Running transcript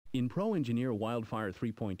In ProEngineer Wildfire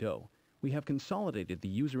 3.0, we have consolidated the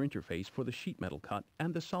user interface for the sheet metal cut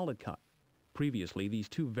and the solid cut. Previously, these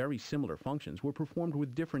two very similar functions were performed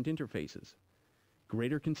with different interfaces.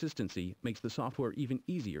 Greater consistency makes the software even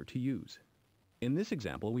easier to use. In this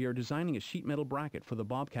example, we are designing a sheet metal bracket for the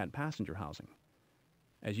Bobcat passenger housing.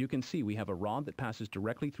 As you can see, we have a rod that passes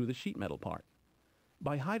directly through the sheet metal part.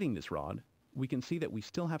 By hiding this rod, we can see that we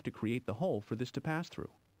still have to create the hole for this to pass through.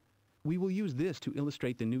 We will use this to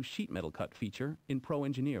illustrate the new sheet metal cut feature in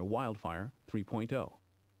ProEngineer Wildfire 3.0.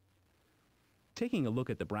 Taking a look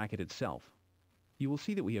at the bracket itself, you will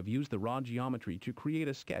see that we have used the rod geometry to create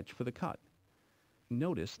a sketch for the cut.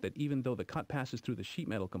 Notice that even though the cut passes through the sheet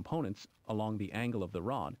metal components along the angle of the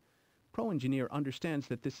rod, ProEngineer understands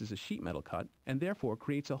that this is a sheet metal cut and therefore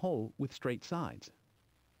creates a hole with straight sides.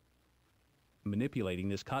 Manipulating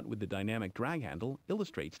this cut with the dynamic drag handle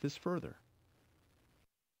illustrates this further.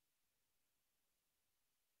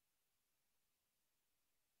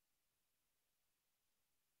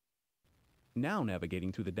 Now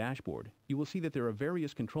navigating through the dashboard, you will see that there are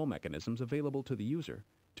various control mechanisms available to the user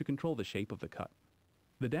to control the shape of the cut.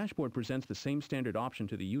 The dashboard presents the same standard option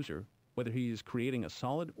to the user whether he is creating a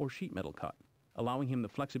solid or sheet metal cut, allowing him the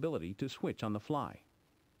flexibility to switch on the fly.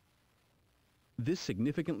 This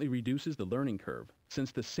significantly reduces the learning curve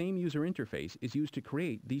since the same user interface is used to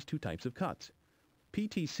create these two types of cuts.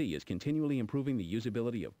 PTC is continually improving the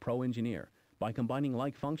usability of ProEngineer by combining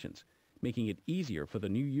like functions, making it easier for the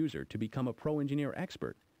new user to become a ProEngineer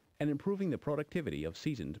expert and improving the productivity of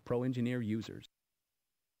seasoned ProEngineer users.